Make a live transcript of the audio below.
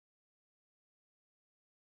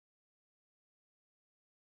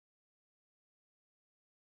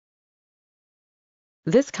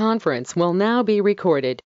This conference will now be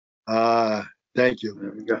recorded. Thank you.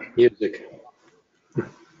 There we go. Music.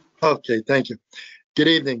 Okay, thank you. Good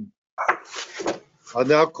evening. I'll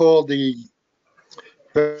now call the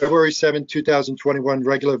February 7, 2021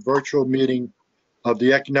 regular virtual meeting of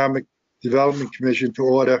the Economic Development Commission to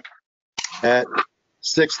order at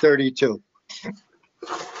 6:32.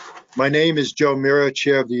 My name is Joe Mira,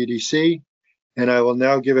 Chair of the EDC, and I will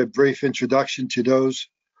now give a brief introduction to those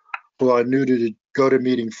who are new to the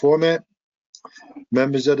go-to-meeting format.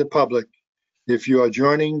 Members of the public, if you are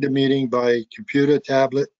joining the meeting by computer,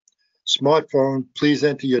 tablet, smartphone, please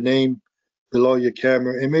enter your name below your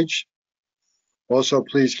camera image. Also,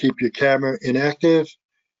 please keep your camera inactive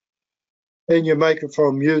and your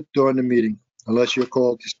microphone mute during the meeting unless you're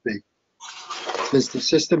called to speak. Since the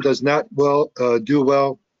system does not do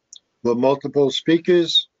well with multiple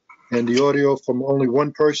speakers and the audio from only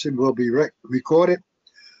one person will be recorded,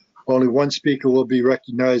 only one speaker will be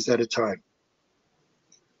recognized at a time.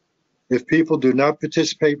 If people do not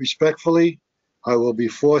participate respectfully, I will be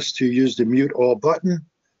forced to use the mute all button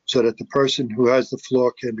so that the person who has the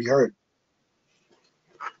floor can be heard.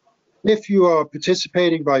 If you are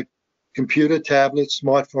participating by computer, tablet,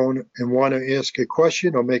 smartphone, and want to ask a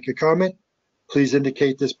question or make a comment, please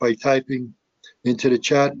indicate this by typing into the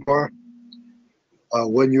chat bar.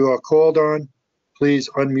 When you are called on, please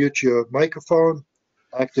unmute your microphone,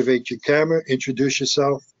 activate your camera, introduce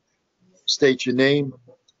yourself, state your name,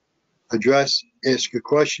 address, ask your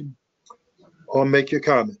question, or make your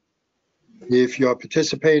comment. If you are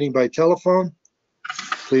participating by telephone,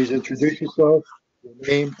 please introduce yourself, your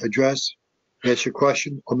name, address, ask your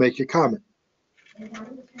question, or make your comment.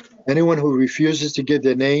 Anyone who refuses to give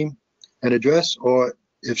their name and address, or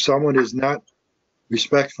if someone is not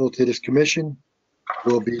respectful to this commission,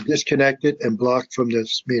 will be disconnected and blocked from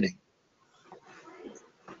this meeting.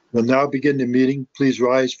 We'll now begin the meeting. Please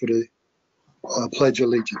rise for the Pledge of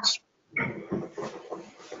Allegiance.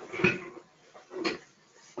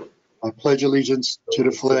 I pledge allegiance to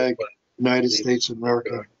the flag, United States of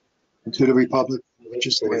America, and to the republic which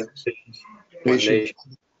stands, nation,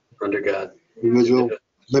 Under God. individual,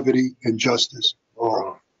 liberty, and justice for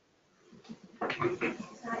all.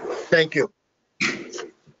 Thank you.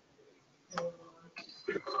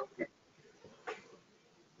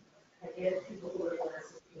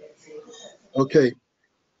 Okay.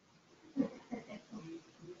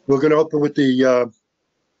 We're going to open with the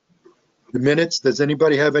minutes. Does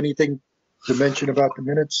anybody have anything to mention about the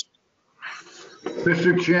minutes?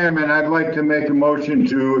 Mr. Chairman, I'd like to make a motion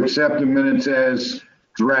to accept the minutes as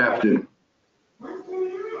drafted.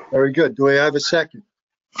 Very good. Do I have a second?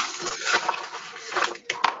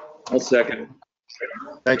 I'll second.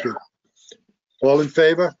 Thank you. All in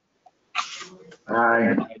favor?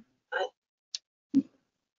 Aye.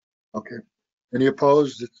 Okay. Any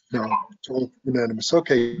opposed? No, it's all unanimous.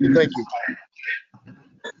 Okay, thank you.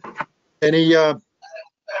 Any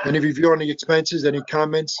review on the expenses? Any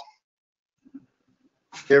comments?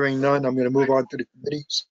 Hearing none, I'm going to move on to the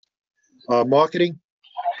committees. Marketing,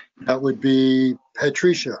 that would be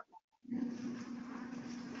Patricia.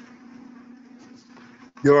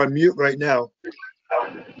 You're on mute right now.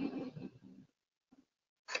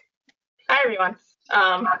 Hi, everyone.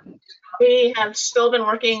 We have still been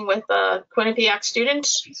working with Quinnipiac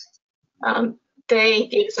students. They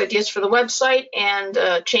gave us ideas for the website and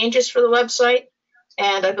changes for the website.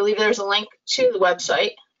 And I believe there's a link to the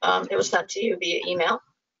website. It was sent to you via email.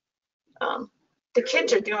 The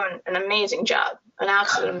kids are doing an amazing job, an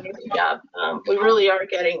absolute amazing job. We really are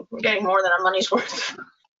getting more than our money's worth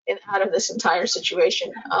out of this entire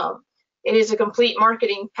situation. It is a complete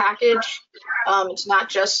marketing package. It's not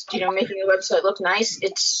just, making the website look nice.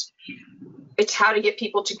 It's how to get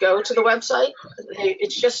people to go to the website.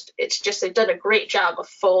 It's just they've done a great job, a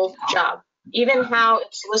full job. Even how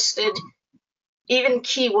it's listed, even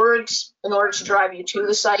keywords in order to drive you to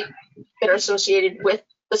the site that are associated with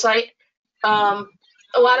the site. A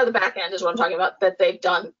lot of the back end is what I'm talking about that they've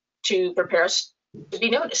done to prepare us to be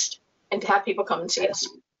noticed and to have people come and see us.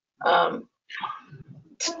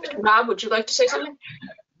 Rob, would you like to say something?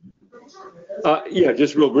 Yeah,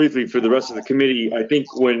 just real briefly for the rest of the committee, I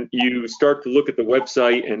think when you start to look at the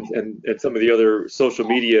website and some of the other social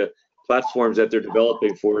media platforms that they're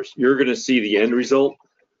developing for us, you're going to see the end result.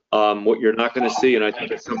 What you're not going to see, and I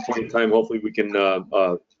think at some point in time, hopefully we can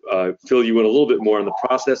fill you in a little bit more on the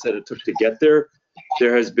process that it took to get there.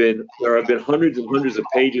 There have been hundreds and hundreds of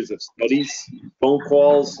pages of studies, phone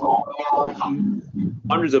calls,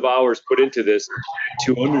 hundreds of hours put into this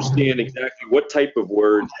to understand exactly what type of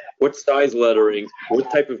word, what size lettering,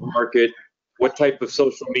 what type of market, what type of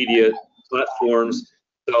social media platforms,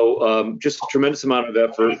 So just a tremendous amount of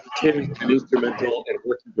effort. Tim has been instrumental in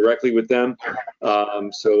working directly with them.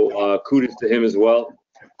 So kudos to him as well.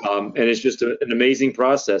 And it's just an amazing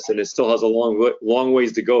process, and it still has a long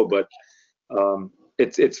ways to go, but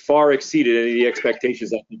it's far exceeded any of the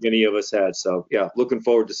expectations I think any of us had. So yeah, looking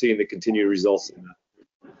forward to seeing the continued results in that.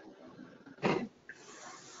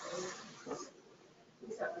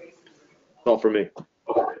 That's all for me.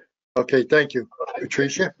 Okay, thank you.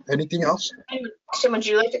 Patricia, anything else? Tim, would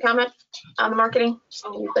you like to comment on the marketing?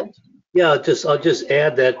 Yeah, I'll just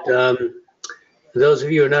add that for those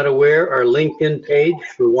of you who are not aware, our LinkedIn page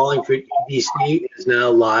for Wallingford EDC is now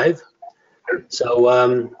live.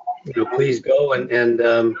 So please go and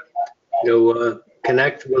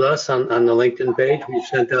connect with us on the LinkedIn page. We've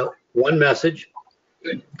sent out one message,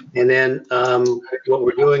 and then what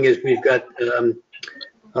we're doing is we've got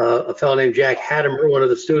a fellow named Jack Hattemer, one of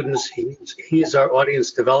the students. He's our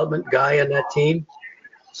audience development guy on that team.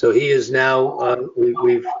 So he is now.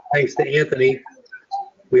 We've thanks to Anthony,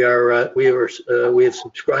 we have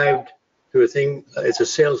subscribed to a thing. It's a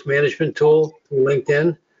sales management tool through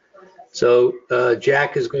LinkedIn. So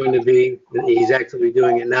Jack is going to be. He's actively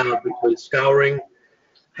doing it now with scouring.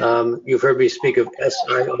 You've heard me speak of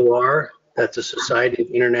SIOR. That's a Society of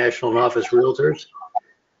International and Office Realtors.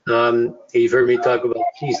 You've heard me talk about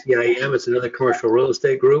TCIM. It's another commercial real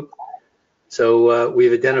estate group. So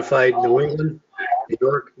we've identified New England, New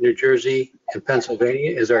York, New Jersey, and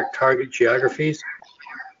Pennsylvania as our target geographies.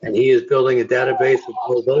 And he is building a database of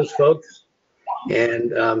all those folks.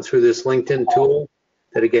 And through this LinkedIn tool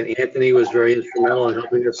that, again, Anthony was very instrumental in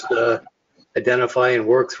helping us identify and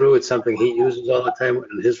work through. It's something he uses all the time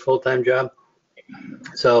in his full-time job.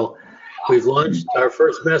 So we've launched our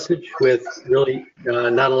first message with really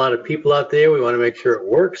not a lot of people out there. We want to make sure it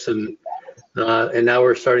works, and now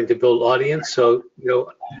we're starting to build audience. So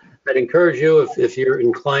I'd encourage you, if you're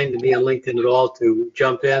inclined to be on LinkedIn at all, to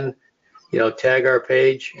jump in, tag our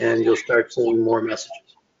page, and you'll start seeing more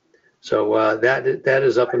messages. So that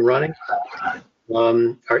is up and running.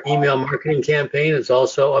 Our email marketing campaign is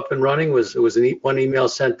also up and running. It was one email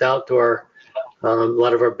sent out to a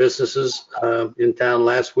lot of our businesses in town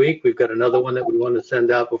last week. We've got another one that we want to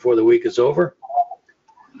send out before the week is over.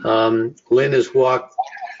 Lynn has walked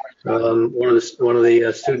one of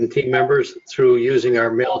the student team members through using our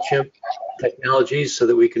MailChimp technologies so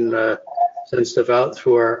that we can send stuff out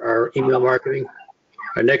through our email marketing.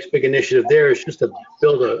 Our next big initiative there is just to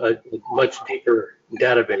build a much deeper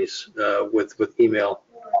database with email.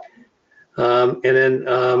 And then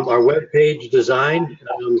our web page design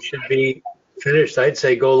should be finished, I'd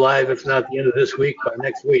say go live, if not the end of this week, by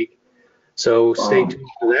next week. So stay tuned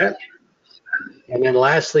for that. And then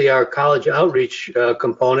lastly, our college outreach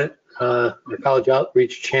component, our college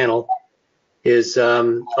outreach channel is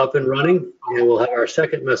up and running, and we'll have our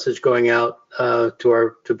second message going out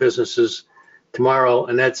to businesses tomorrow.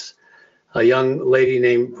 And that's a young lady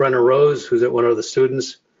named Brenna Rose, who's at one of the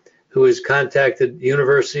students, who has contacted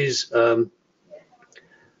universities. I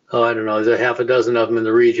don't know, there's a half a dozen of them in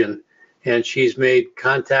the region. And she's made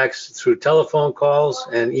contacts through telephone calls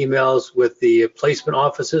and emails with the placement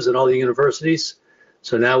offices at all the universities.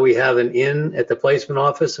 So now we have an in at the placement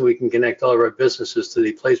office, and we can connect all of our businesses to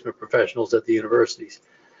the placement professionals at the universities.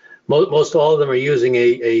 Most all of them are using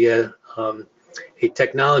a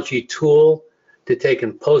technology tool to take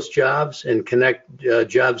and post jobs and connect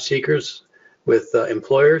job seekers with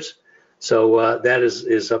employers. So that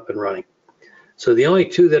is up and running. So the only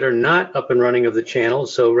two that are not up and running of the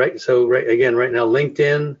channels, right now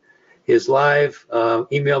LinkedIn is live,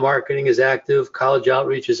 email marketing is active, college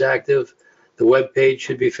outreach is active, the web page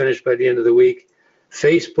should be finished by the end of the week.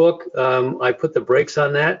 Facebook, I put the brakes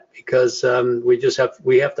on that because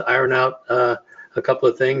we have to iron out a couple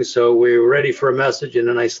of things. So we're ready for a message, and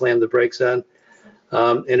then I slammed the brakes on.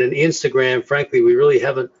 And in Instagram, frankly, we really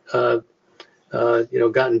haven't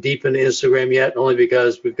gotten deep into Instagram yet, only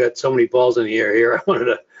because we've got so many balls in the air here.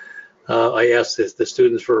 I asked the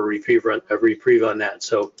students for a reprieve on that.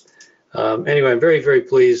 So anyway, I'm very, very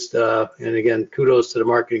pleased. And again, kudos to the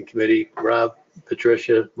marketing committee, Rob,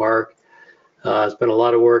 Patricia, Mark. It's been a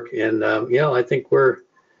lot of work, and I think we're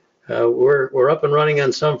up and running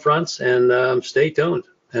on some fronts. And stay tuned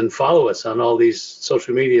and follow us on all these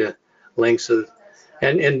social media links.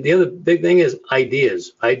 And the other big thing is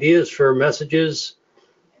ideas for messages.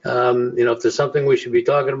 If there's something we should be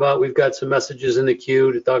talking about, we've got some messages in the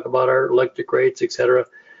queue to talk about our electric rates, etc.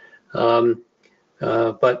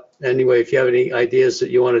 But anyway, if you have any ideas that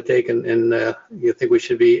you want to take and you think we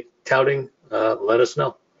should be touting, let us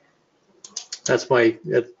know. That's my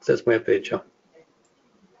update, Joe.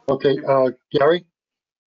 Okay, Gary?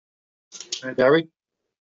 Gary?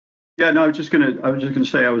 Yeah, no, I was just gonna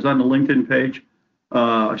say, I was on the LinkedIn page.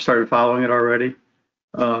 I started following it already.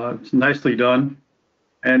 It's nicely done.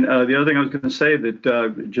 And the other thing I was gonna say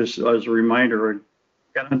that just as a reminder, I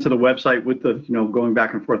got onto the website with the, going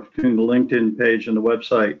back and forth between the LinkedIn page and the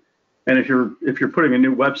website. And if you're putting a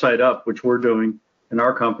new website up, which we're doing in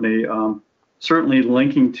our company, certainly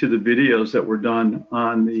linking to the videos that were done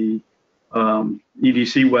on the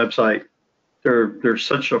EDC website. They're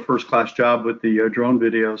such a first-class job with the drone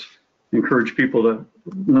videos. Encourage people to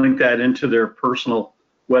link that into their personal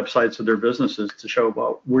websites of their businesses to show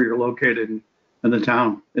about where you're located in the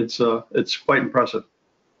town. It's quite impressive.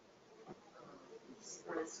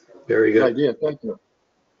 Very Good good. idea. Thank you.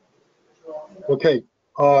 Okay,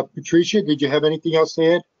 Patricia, did you have anything else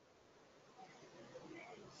to add?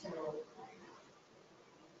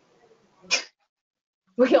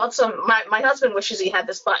 We also, my husband wishes he had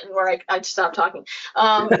this button where I'd stop talking.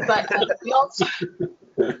 But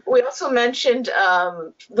we also mentioned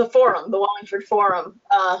the forum, the Wallingford forum.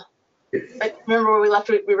 I remember when we left,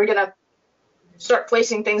 we were going to start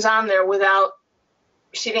placing things on there without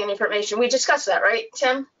receiving information. We discussed that, right,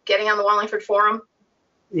 Tim? Getting on the Wallingford forum?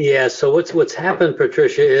 Yeah, so what's happened,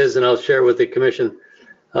 Patricia, is, and I'll share with the commission,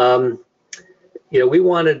 we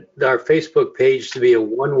wanted our Facebook page to be a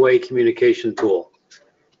one-way communication tool.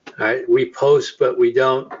 All right, we post, but we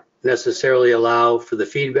don't necessarily allow for the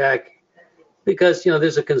feedback because,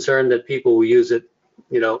 there's a concern that people will use it,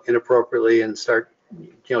 inappropriately and start,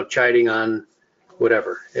 chiding on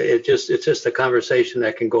whatever. It's just a conversation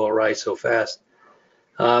that can go awry so fast.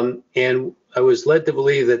 And I was led to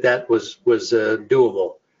believe that was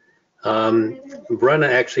doable. Brenna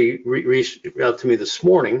actually reached out to me this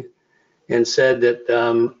morning and said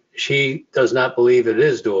that she does not believe it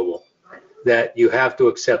is doable, that you have to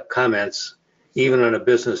accept comments even on a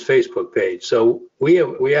business Facebook page. So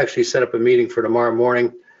we actually set up a meeting for tomorrow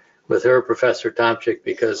morning with her, Professor Tomczyk,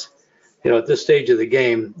 because at this stage of the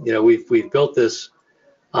game, we've built this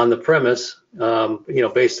on the premise,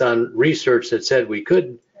 based on research that said we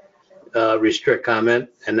could restrict comment,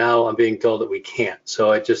 and now I'm being told that we can't.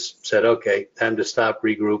 So I just said, okay, time to stop,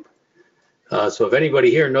 regroup. So if anybody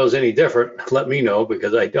here knows any different, let me know,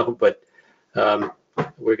 because I don't, but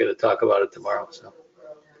we're going to talk about it tomorrow.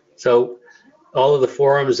 So all of the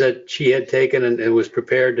forums that she had taken and was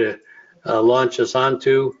prepared to launch us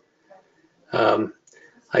onto,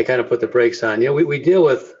 I kind of put the brakes on. We deal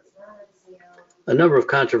with a number of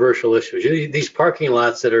controversial issues. These parking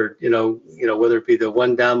lots that are, whether it be the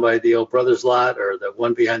one down by the old Brothers lot or the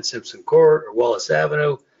one behind Simpson Court or Wallace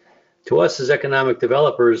Avenue, to us as economic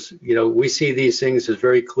developers, we see these things as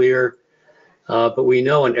very clear, but we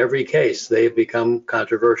know in every case they've become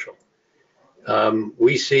controversial.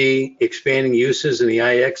 We see expanding uses in the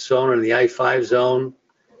IX zone and the I-5 zone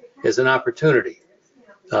as an opportunity.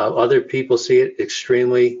 Other people see it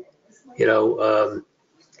extremely, some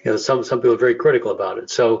people are very critical about it.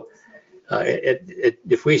 So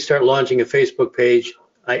if we start launching a Facebook page,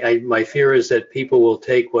 my fear is that people will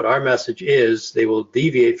take what our message is, they will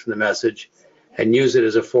deviate from the message and use it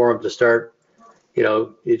as a forum to start,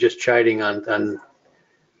 just chiding on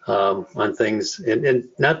things. And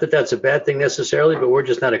not that that's a bad thing necessarily, but we're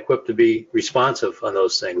just not equipped to be responsive on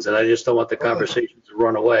those things. And I just don't want the conversation to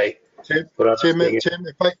run away. Tim,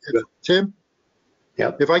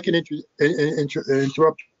 Yep. if I can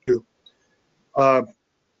interrupt you.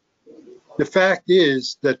 The fact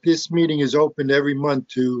is that this meeting is open every month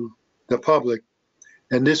to the public,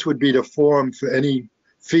 and this would be the forum for any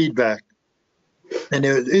feedback. And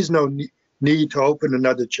there is no need to open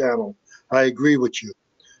another channel. I agree with you.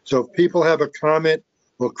 So if people have a comment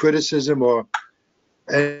or criticism or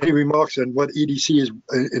any remarks on what EDC is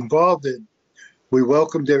involved in, we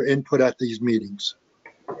welcome their input at these meetings.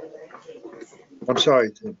 I'm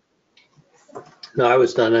sorry, Tim. No, I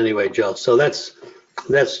was done anyway, Joe. So that's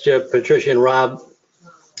Patricia and Rob.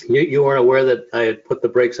 You weren't aware that I had put the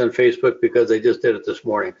brakes on Facebook because I just did it this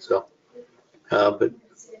morning. So, but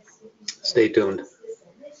stay tuned.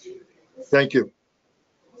 Thank you.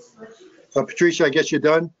 Patricia, I guess you're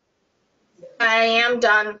done? I am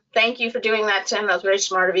done. Thank you for doing that, Tim. That was very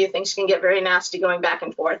smart of you. Things can get very nasty going back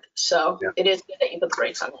and forth. So yeah. It is good that you put the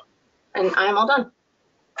brakes on it. And I am all done.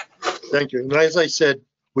 Thank you. And as I said,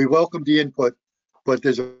 we welcome the input, but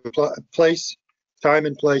there's a place, time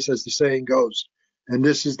and place, as the saying goes. And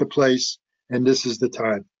this is the place, and this is the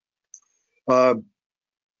time.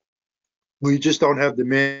 We just don't have the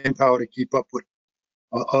manpower to keep up with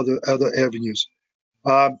other avenues.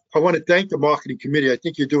 I want to thank the marketing committee. I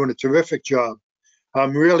think you're doing a terrific job.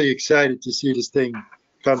 I'm really excited to see this thing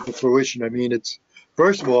come to fruition. I mean, it's,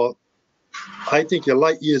 first of all, I think you're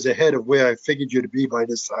light years ahead of where I figured you to be by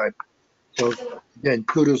this time. So again,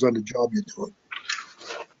 kudos on the job you're doing.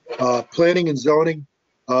 Planning and zoning,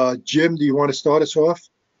 Jim, do you want to start us off?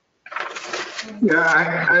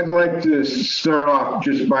 Yeah, I'd like to start off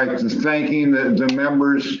just by thanking the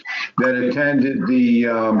members that attended the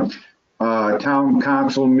town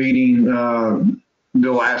council meeting,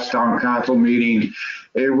 the last town council meeting.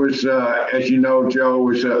 It was, as you know, Joe,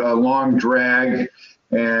 it was a long drag,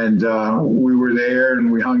 and we were there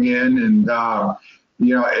and we hung in, and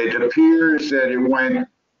it appears that it went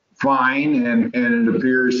fine, and it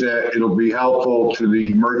appears that it'll be helpful to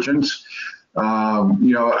the merchants.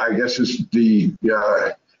 I guess it's the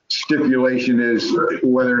stipulation is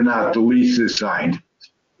whether or not the lease is signed.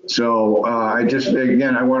 So I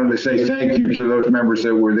wanted to say thank you to those members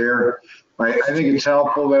that were there. I think it's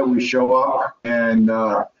helpful that we show up and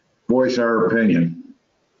voice our opinion.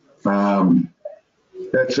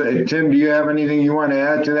 That's it. Tim, do you have anything you want to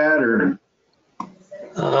add to that, or?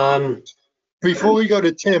 Before we go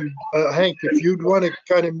to Tim, Hank, if you'd want to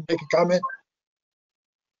kind of make a comment.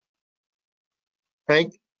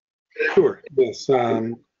 Hank? Sure, yes.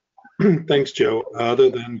 Thanks, Joe. Other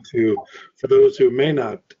than for those who may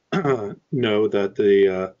not know that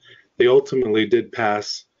they ultimately did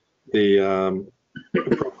pass the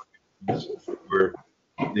for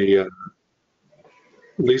the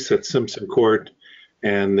lease at Simpson Court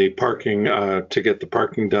and the parking to get the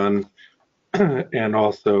parking done, and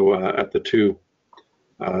also at the two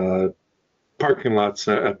parking lots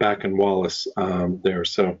back in Wallace there.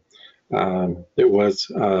 So it was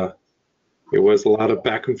a lot of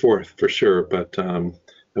back and forth for sure, but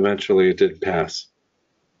eventually it did pass.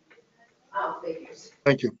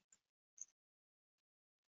 Thank you.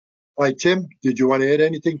 All right, Tim, did you want to add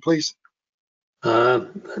anything, please?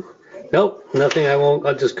 Nope, nothing.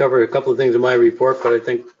 I'll just cover a couple of things in my report, but I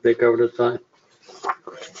think they covered it fine.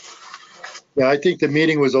 Yeah, I think the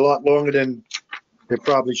meeting was a lot longer than it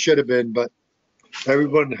probably should have been, but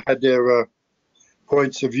everyone had their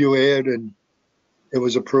points of view aired, and it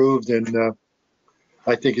was approved, and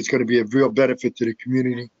I think it's going to be a real benefit to the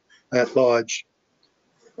community at large,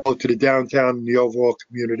 both to the downtown and the overall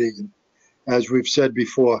community. And as we've said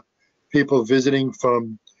before, people visiting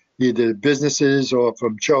from either businesses or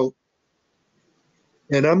from Choate.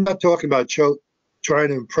 And I'm not talking about Choate trying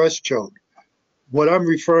to impress Choate. What I'm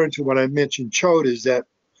referring to when I mention Choate is that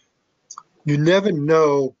you never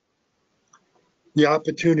know the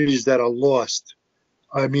opportunities that are lost.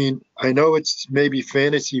 I mean, I know it's maybe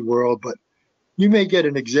fantasy world, but you may get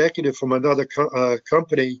an executive from another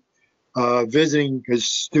company visiting a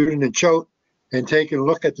student in Choate and taking a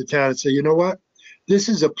look at the town and say, you know what, this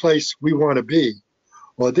is a place we want to be,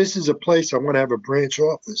 or this is a place I want to have a branch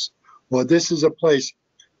office, or this is a place,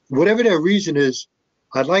 whatever their reason is,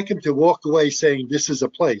 I'd like them to walk away saying this is a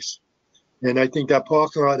place. And I think that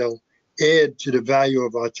parking lot will add to the value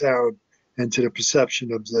of our town and to the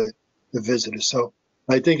perception of the visitors. So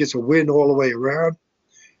I think it's a win all the way around.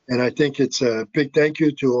 And I think it's a big thank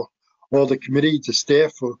you to all the committee, to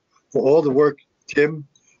staff for all the work, Tim,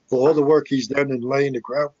 for all the work he's done in laying the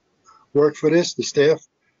groundwork for this, the staff,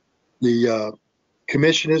 the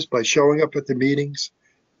commissioners by showing up at the meetings.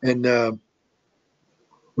 And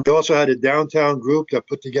we also had a downtown group that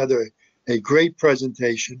put together a great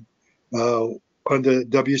presentation under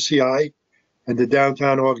WCI and the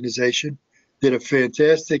downtown organization. Did a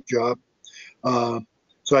fantastic job.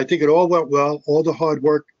 So I think it all went well. All the hard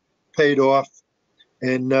work paid off,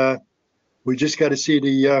 and we just got to see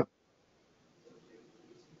the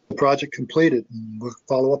project completed, and we'll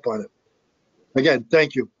follow up on it. Again,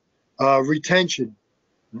 thank you. Retention,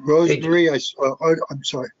 Rosemary. I'm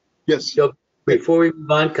sorry. Yes. So before we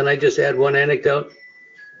move on, can I just add one anecdote?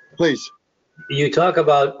 Please. You talk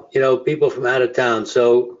about, people from out of town.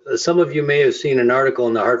 So some of you may have seen an article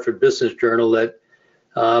in the Hartford Business Journal that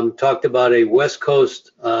talked about a West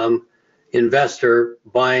Coast investor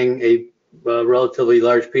buying a relatively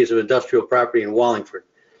large piece of industrial property in Wallingford.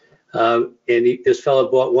 And this fellow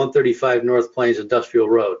bought 135 North Plains Industrial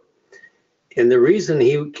Road. And the reason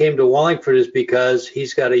he came to Wallingford is because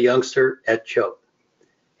he's got a youngster at Choate.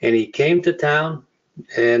 And he came to town,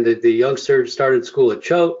 and the youngster started school at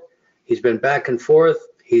Choate. He's been back and forth.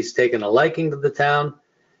 He's taken a liking to the town,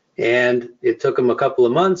 and it took him a couple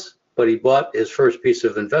of months, but he bought his first piece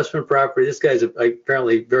of investment property. This guy's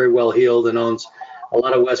apparently very well heeled and owns a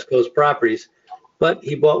lot of West Coast properties, but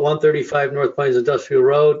he bought 135 North Plains Industrial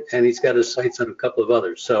Road, and he's got his sights on a couple of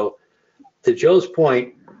others. So to Joe's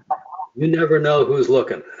point, you never know who's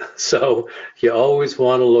looking. So you always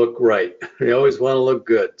want to look right. You always want to look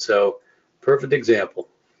good. So perfect example.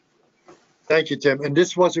 Thank you, Tim. And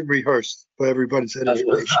this wasn't rehearsed for everybody's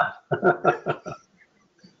edification.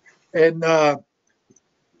 And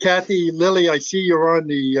Kathy, Lily, I see you're on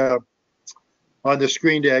the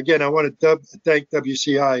screen there. Again, I want to thank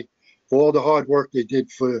WCI for all the hard work they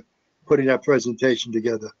did for putting that presentation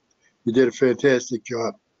together. You did a fantastic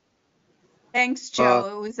job. Thanks,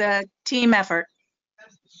 Joe. It was a team effort.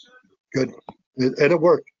 Good. And it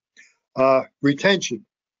worked. Retention.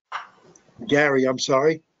 Gary, I'm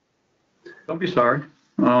sorry. Don't be sorry.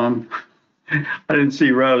 I didn't see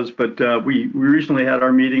Rose, but we recently had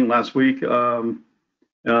our meeting last week for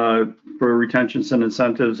retentions and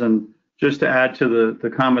incentives. And just to add to the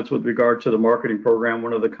comments with regard to the marketing program,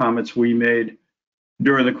 one of the comments we made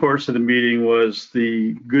during the course of the meeting was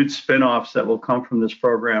the good spin-offs that will come from this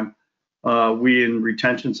program. We in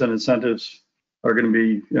retentions and incentives are going to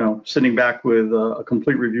be, sitting back with a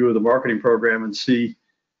complete review of the marketing program and see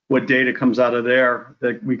what data comes out of there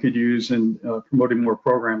that we could use in promoting more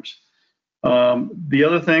programs. The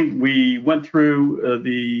other thing, we went through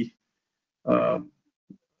the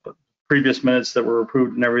previous minutes that were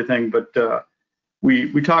approved and everything, but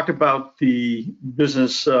we talked about the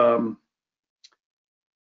business properties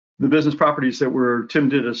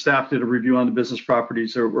that staff did a review on the business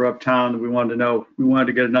properties that were uptown. We wanted to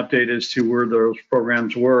get an update as to where those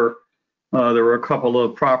programs were. There were a couple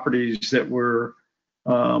of properties that were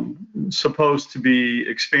supposed to be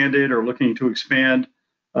expanded or looking to expand.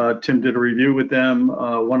 Tim did a review with them.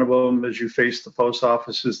 One of them, as you face the post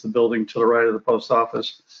office, is the building to the right of the post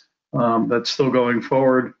office. That's still going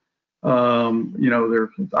forward. They're going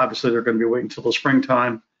to be waiting until the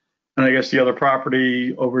springtime. And I guess the other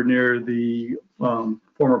property over near the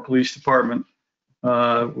former police department,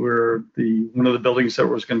 where one of the buildings that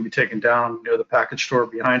was going to be taken down near the package store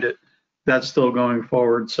behind it, that's still going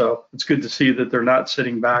forward. So it's good to see that they're not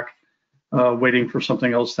sitting back waiting for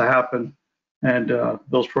something else to happen. And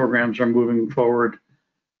those programs are moving forward.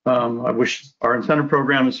 I wish our incentive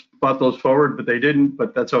programs brought those forward, but they didn't,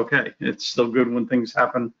 but that's okay. It's still good when things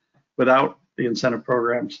happen without the incentive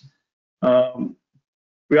programs.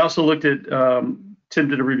 We also looked at, Tim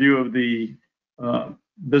did a review of the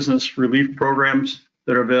business relief programs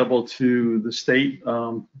that are available to the state.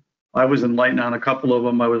 I was enlightened on a couple of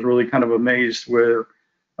them. I was really kind of amazed where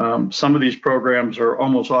some of these programs are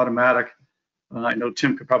almost automatic. I know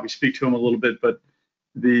Tim could probably speak to them a little bit, but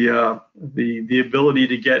the ability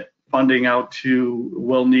to get funding out to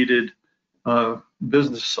well-needed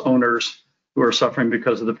business owners who are suffering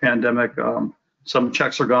because of the pandemic. Some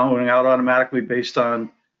checks are going out automatically based on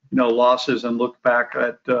losses and look back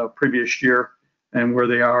at previous year and where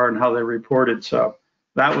they are and how they reported. So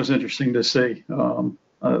that was interesting to see.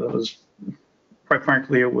 It was, quite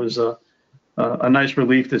frankly, it was a nice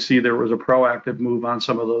relief to see there was a proactive move on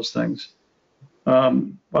some of those things.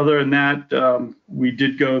 Other than that, we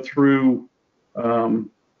did go through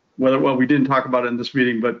we didn't talk about it in this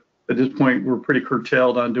meeting, but at this point we're pretty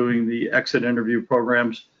curtailed on doing the exit interview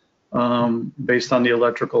programs based on the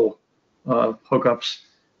electrical hookups.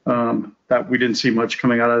 That we didn't see much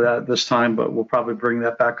coming out of that this time, but we'll probably bring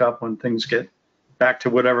that back up when things get back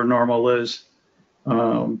to whatever normal is.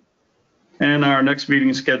 And our next meeting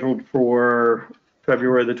is scheduled for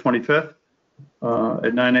February the 25th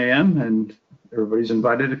at 9 a.m. and everybody's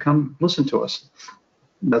invited to come listen to us.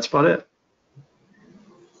 And that's about it.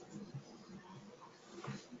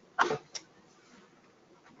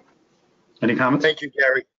 Any comments? Thank you,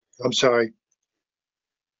 Gary. I'm sorry.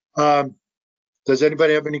 Does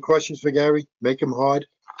anybody have any questions for Gary? Make him hard?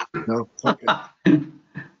 No? Okay.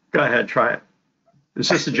 Go ahead, try it. Is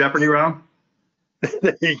this the Jeopardy round?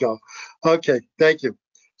 There you go. Okay, thank you.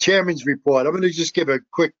 Chairman's report. I'm going to just give a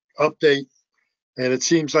quick update, and it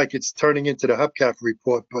seems like it's turning into the Hubcap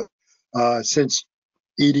report, but since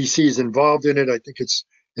EDC is involved in it, I think it's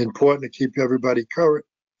important to keep everybody current.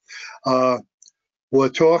 We're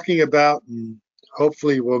talking about, and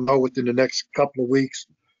hopefully we'll know within the next couple of weeks,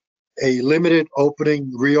 a limited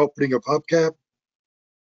reopening of Hubcap.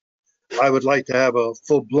 I would like to have a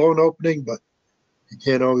full-blown opening, but you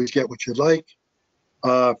can't always get what you'd like.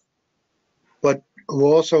 But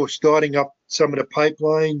we're also starting up some of the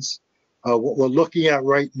pipelines. What we're looking at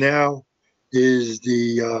right now is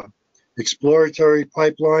the exploratory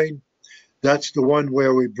pipeline. That's the one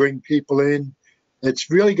where we bring people in. It's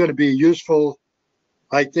really going to be useful,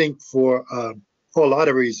 I think, for a lot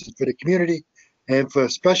of reasons, for the community and for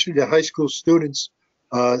especially the high school students,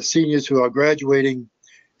 seniors who are graduating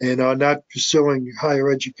and are not pursuing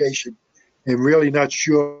higher education and really not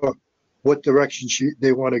sure what direction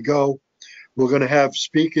they want to go. We're going to have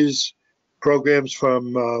speakers, programs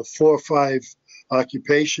from 4 or 5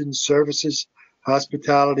 occupations, services,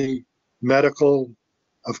 hospitality, medical,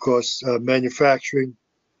 of course, manufacturing,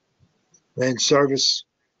 and service.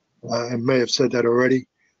 I may have said that already.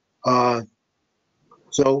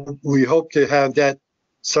 So we hope to have that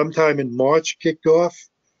sometime in March kicked off.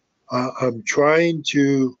 I'm trying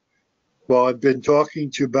to, well, I've been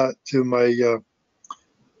talking to my,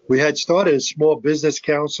 we had started a small business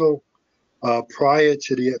council prior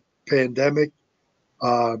to the pandemic.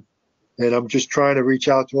 And I'm just trying to reach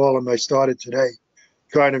out to all of them. I started today,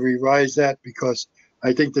 trying to revise that because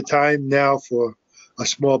I think the time now for a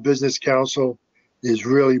small business council is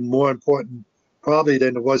really more important probably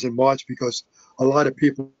than it was in March, because a lot of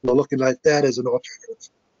people are looking at that as an alternative.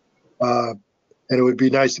 And it would be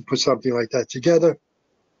nice to put something like that together.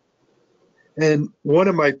 And one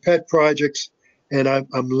of my pet projects, and I'm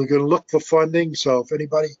going to look for funding. So if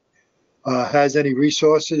anybody has any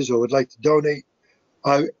resources or would like to donate,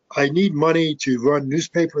 I need money to run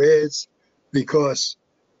newspaper ads, because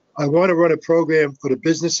I want to run a program for the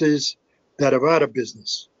businesses that are out of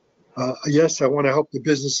business. Yes, I want to help the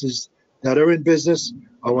businesses that are in business.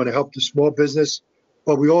 I want to help the small business,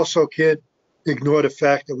 but we also can't ignore the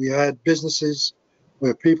fact that we had businesses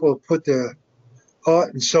where people put their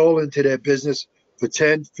heart and soul into their business for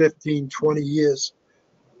 10, 15, 20 years,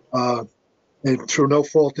 and through no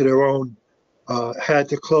fault of their own, had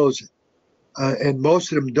to close it. And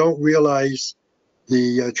most of them don't realize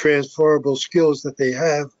the transferable skills that they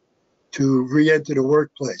have to re-enter the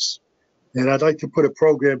workplace. And I'd like to put a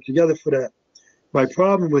program together for that. My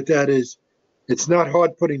problem with that is it's not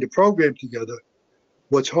hard putting the program together.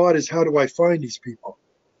 What's hard is how do I find these people?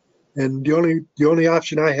 And the only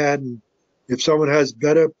option I had, and if someone has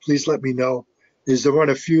better, please let me know, is to run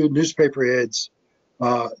a few newspaper ads,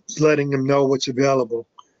 letting them know what's available.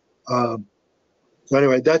 So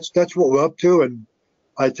anyway, that's what we're up to, and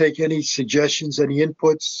I take any suggestions, any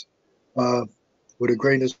inputs with a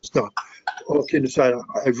grain of salt. All kidding aside,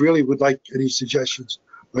 I really would like any suggestions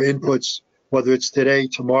or inputs, whether it's today,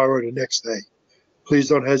 tomorrow, or the next day. Please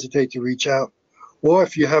don't hesitate to reach out. Or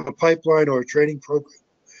if you have a pipeline or a training program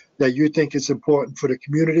that you think is important for the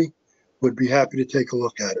community, would be happy to take a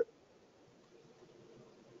look at it.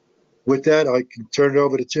 With that, I can turn it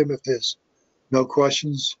over to Tim if there's no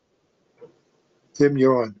questions. Tim,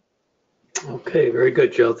 you're on. Okay, very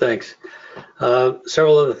good, Joe. Thanks.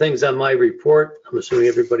 Several of the things on my report, I'm assuming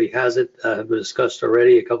everybody has it, have been discussed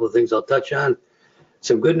already. A couple of things I'll touch on.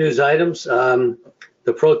 Some good news items.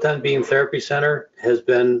 The Proton Beam Therapy Center has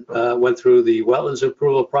been went through the wetlands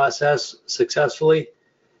approval process successfully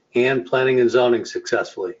and planning and zoning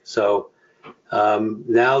successfully. So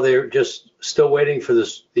now they're just still waiting for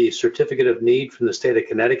the certificate of need from the state of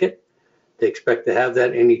Connecticut. They expect to have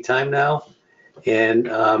that any time now. And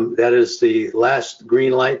that is the last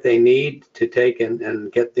green light they need to take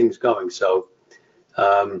and get things going. So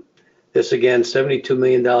this, again, $72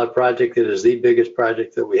 million project. It is the biggest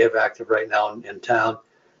project that we have active right now in town.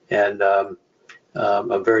 And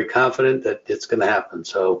I'm very confident that it's going to happen.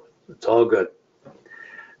 So it's all good.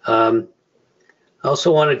 I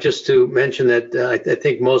also wanted just to mention that I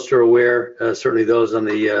think most are aware, certainly those on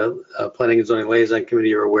the Planning and Zoning Liaison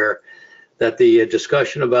Committee are aware, that the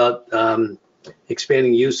discussion about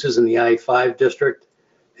expanding uses in the I-5 district,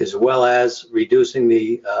 as well as reducing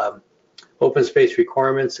the open space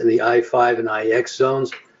requirements in the I-5 and IX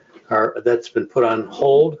zones, that's been put on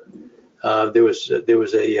hold. There was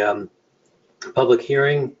a public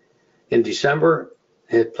hearing in December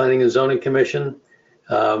at Planning and Zoning Commission,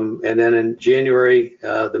 and then in January,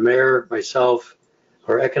 the mayor, myself,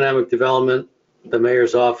 our economic development, the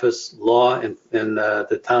mayor's office, law, and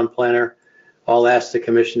the town planner all asked the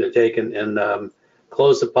commission to take and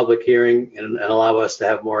close the public hearing and allow us to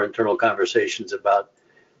have more internal conversations about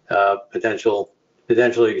potentially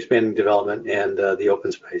expanding development and the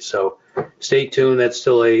open space. So stay tuned. That's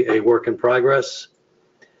still a work in progress.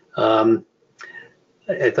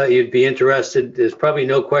 I thought you'd be interested. There's probably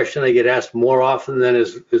no question I get asked more often than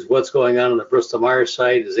is what's going on the Bristol-Myers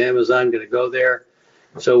site. Is Amazon going to go there?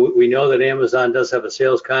 So we know that Amazon does have a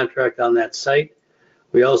sales contract on that site.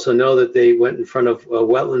 We also know that they went in front of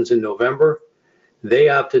wetlands in November. They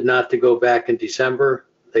opted not to go back in December.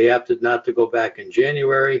 They opted not to go back in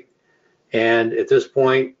January. And at this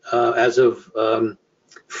point, as of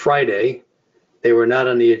Friday, they were not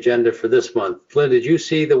on the agenda for this month. Flynn, did you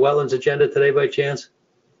see the wetlands agenda today by chance?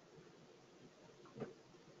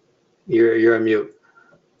 You're on mute.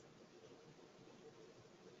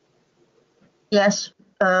 Yes,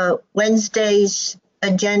 Wednesday's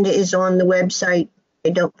agenda is on the website. I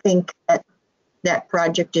don't think that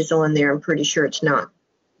project is on there. I'm pretty sure it's not.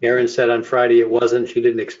 Erin said on Friday it wasn't. She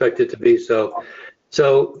didn't expect it to be. So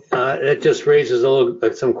So it just raises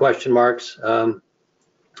some question marks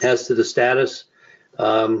as to the status.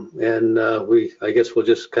 I guess we'll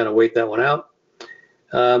just kind of wait that one out.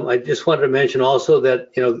 I just wanted to mention also that,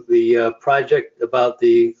 you know, the project about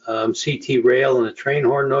the CT rail and the train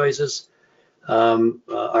horn noises,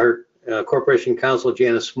 our Corporation Counsel,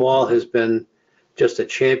 Janice Small, has been just a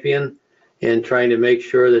champion in trying to make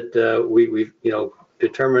sure that we you know,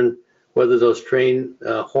 determine whether those train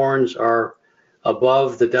horns are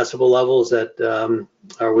above the decibel levels that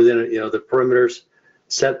are within, you know, the perimeters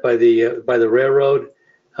set by the railroad.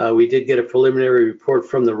 We did get a preliminary report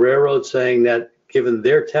from the railroad saying that given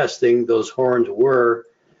their testing, those horns were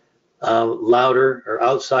louder or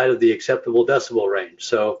outside of the acceptable decibel range.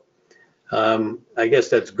 So I guess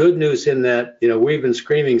that's good news in that, you know, we've been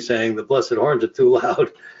screaming saying the blessed horns are too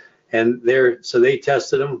loud, and so they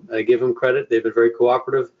tested them. I give them credit; they've been very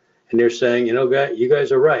cooperative, and they're saying, you know, you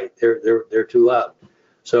guys are right. They're too loud.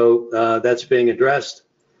 So that's being addressed.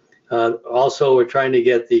 Also, we're trying to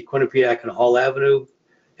get the Quinnipiac and Hall Avenue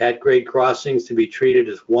at-grade crossings to be treated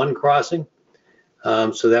as one crossing.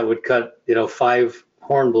 So that would cut, you know, 5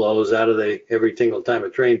 horn blows out of every single time a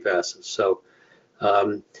train passes. So,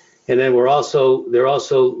 and then they're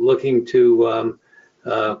also looking to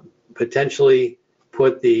potentially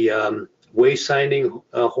put the wayfinding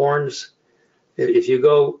horns. If you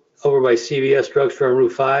go over by CVS Drugstore on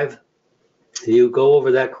Route 5, you go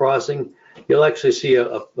over that crossing, you'll actually see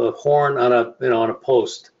a horn on a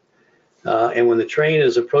post. And when the train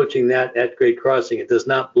is approaching that at-grade crossing, it does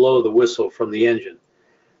not blow the whistle from the engine.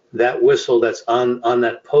 That whistle that's on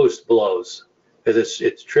that post blows because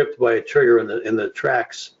it's tripped by a trigger in the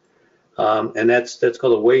tracks, and that's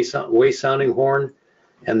called a way sounding horn.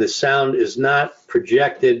 And the sound is not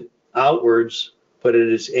projected outwards, but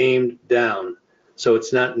it is aimed down, so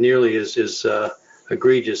it's not nearly as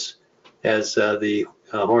egregious as the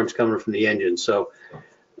horns coming from the engine. So,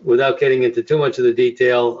 without getting into too much of the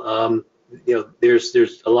detail, you know,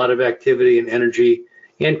 there's a lot of activity and energy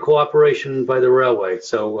and cooperation by the railway.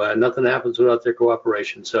 So nothing happens without their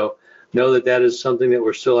cooperation. So know that is something that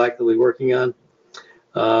we're still actively working on.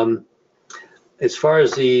 As far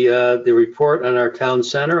as the report on our town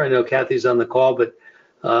center, I know Kathy's on the call, but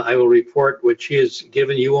I will report what she has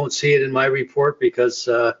given. You won't see it in my report because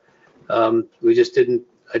I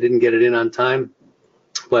didn't get it in on time.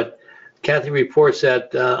 But Kathy reports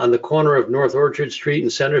that on the corner of North Orchard Street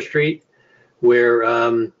and Center Street, where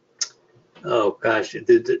oh gosh,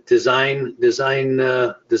 the design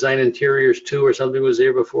interiors 2 or something was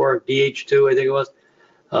there before, DH2 I think it was.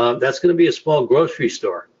 That's going to be a small grocery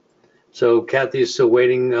store. So Kathy is still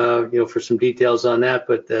waiting, you know, for some details on that,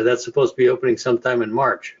 but that's supposed to be opening sometime in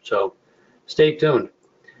March. So stay tuned.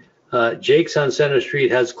 Jake's on Center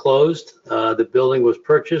Street has closed. The building was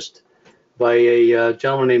purchased by a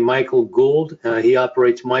gentleman named Michael Gould. He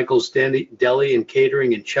operates Michael's Deli and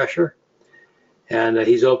Catering in Cheshire. And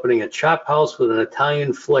he's opening a chop house with an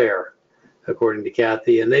Italian flair, according to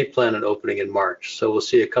Kathy, and they plan on opening in March. So we'll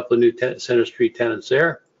see a couple of new Center Street tenants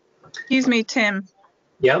there. Excuse me, Tim.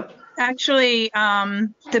 Yep. Actually,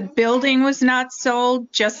 the building was not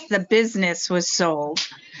sold, just the business was sold.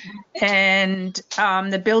 And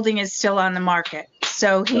the building is still on the market.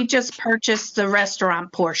 So he just purchased the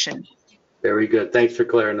restaurant portion. Very good. Thanks for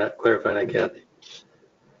clarifying that, Kathy.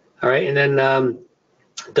 All right, and then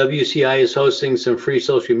WCI is hosting some free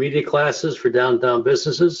social media classes for downtown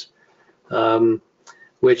businesses,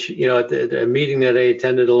 which, you know, at the meeting that I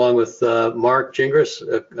attended along with Mark Gingras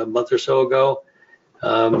a month or so ago,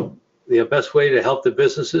 the best way to help the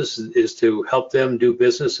businesses is to help them do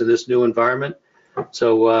business in this new environment.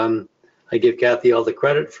 So I give Kathy all the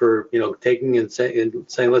credit for, you know, taking and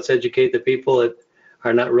saying, let's educate the people that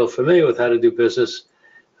are not real familiar with how to do business,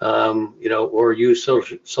 you know, or use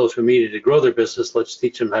social media to grow their business. Let's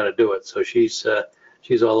teach them how to do it. So she's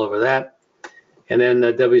all over that. And then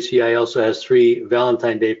WCI also has 3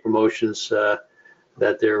 Valentine Day promotions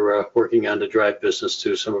that they're working on to drive business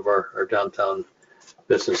to some of our downtown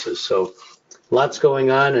businesses. So lots going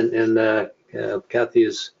on, and Kathy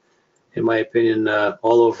is, in my opinion,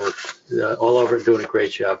 all over doing a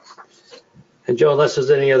great job. And Joe, unless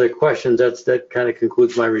there's any other questions, that kind of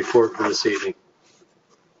concludes my report for this evening.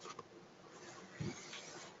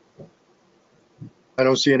 I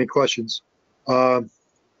don't see any questions.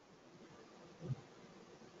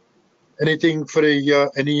 Anything for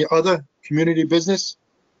the any other community business?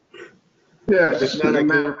 Yes. If not, I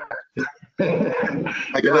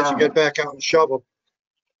can let you get back out and shovel.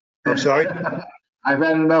 I'm sorry. I've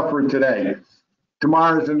had enough for today.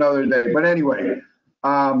 Tomorrow's another day. But anyway,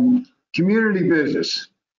 community business.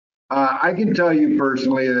 I can tell you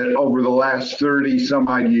personally that over the last 30 some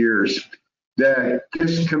odd years, that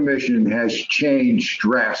this commission has changed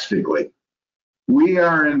drastically. We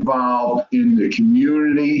are involved in the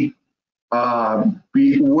community,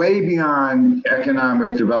 way beyond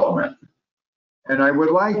economic development. And I would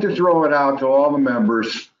like to throw it out to all the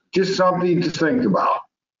members, just something to think about.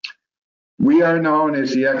 We are known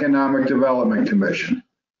as the Economic Development Commission.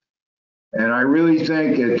 And I really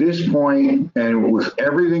think at this point, and with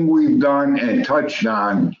everything we've done and touched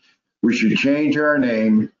on, we should change our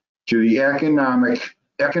name to the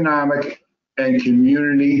Economic and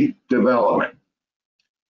Community Development.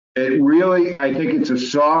 It really, I think it's a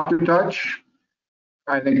softer touch.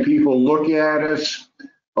 I think people look at us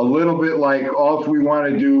a little bit like all we want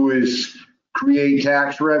to do is create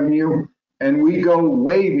tax revenue, and we go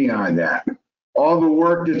way beyond that. All the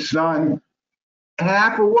work that's done,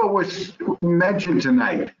 half of what was mentioned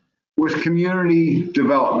tonight was community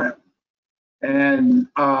development. And,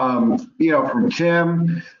 you know, from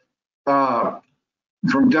Tim, from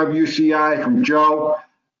WCI, from Joe,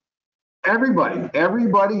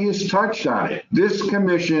 everybody has touched on it. This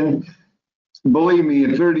commission, believe me,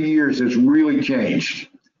 in 30 years has really changed.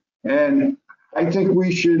 And I think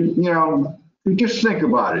we should, you know, just think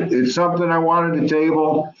about it. It's something I wanted to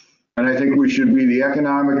table, and I think we should be the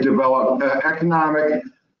economic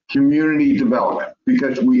community development,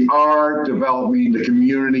 because we are developing the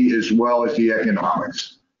community as well as the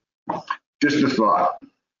economics. Just a thought.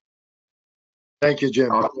 Thank you,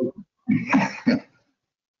 Jim.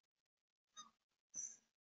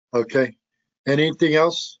 Okay. Anything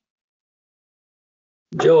else?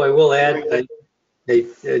 Joe, I will add,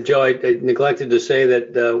 Joe, I neglected to say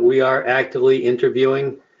that we are actively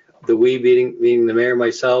interviewing, the we being the mayor,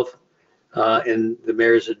 myself, and the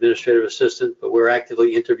mayor's administrative assistant, but we're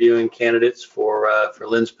actively interviewing candidates for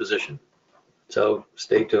Lynn's position. So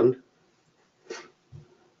stay tuned.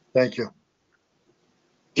 Thank you.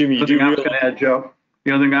 Jimmy, The other thing I was going to add, Joe.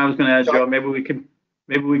 The other thing I was going to add, Joe. Maybe we can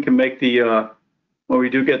make the when we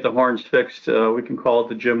do get the horns fixed, we can call it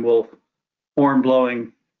the Jim Wolf horn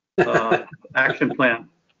blowing action plan.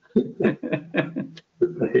 There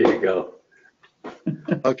you go.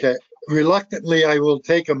 Okay. Reluctantly, I will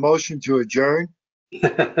take a motion to adjourn.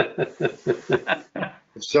 If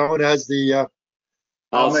someone has the,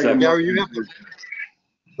 I'll second. Gary, you have to.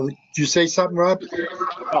 Did you say something, Rob?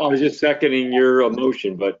 I was just seconding your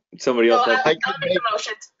motion, but somebody else. I'll has- make a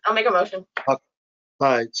motion. I'll make a motion. All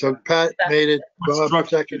right. So Pat made it. Rob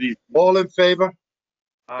seconded. All in favor?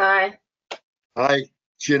 Aye. Aye.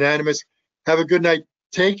 It's unanimous. Have a good night.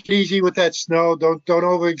 Take it easy with that snow. Don't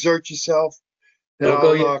overexert yourself. And Don't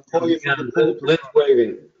go I'll call you yet. from the pool. Lynn's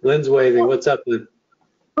waving. Lynn's waving. What's up, Lynn?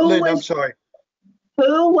 Lynn, I'm sorry.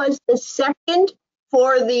 Who was the second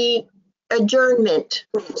for the adjournment?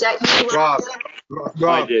 Is that you? Rob. I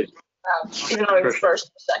Rob. did. Even though he was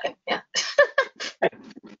first, second, yeah.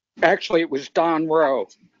 Actually, it was Don Rowe.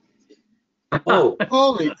 Oh,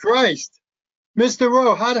 Holy Christ. Mr.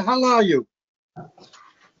 Rowe, how the hell are you?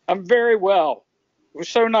 I'm very well. It was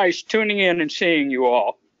so nice tuning in and seeing you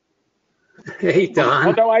all. hey, Don.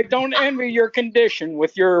 Although I don't envy your condition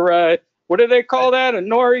with your, what do they call that? A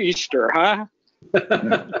nor'easter, huh?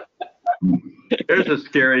 There's a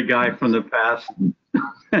scary guy from the past.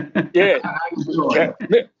 Yeah.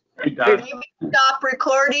 Hey, Don. Maybe stop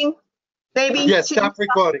recording? Maybe? Yes, stop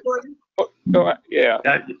recording. Yeah.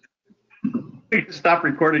 We can stop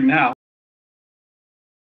recording now.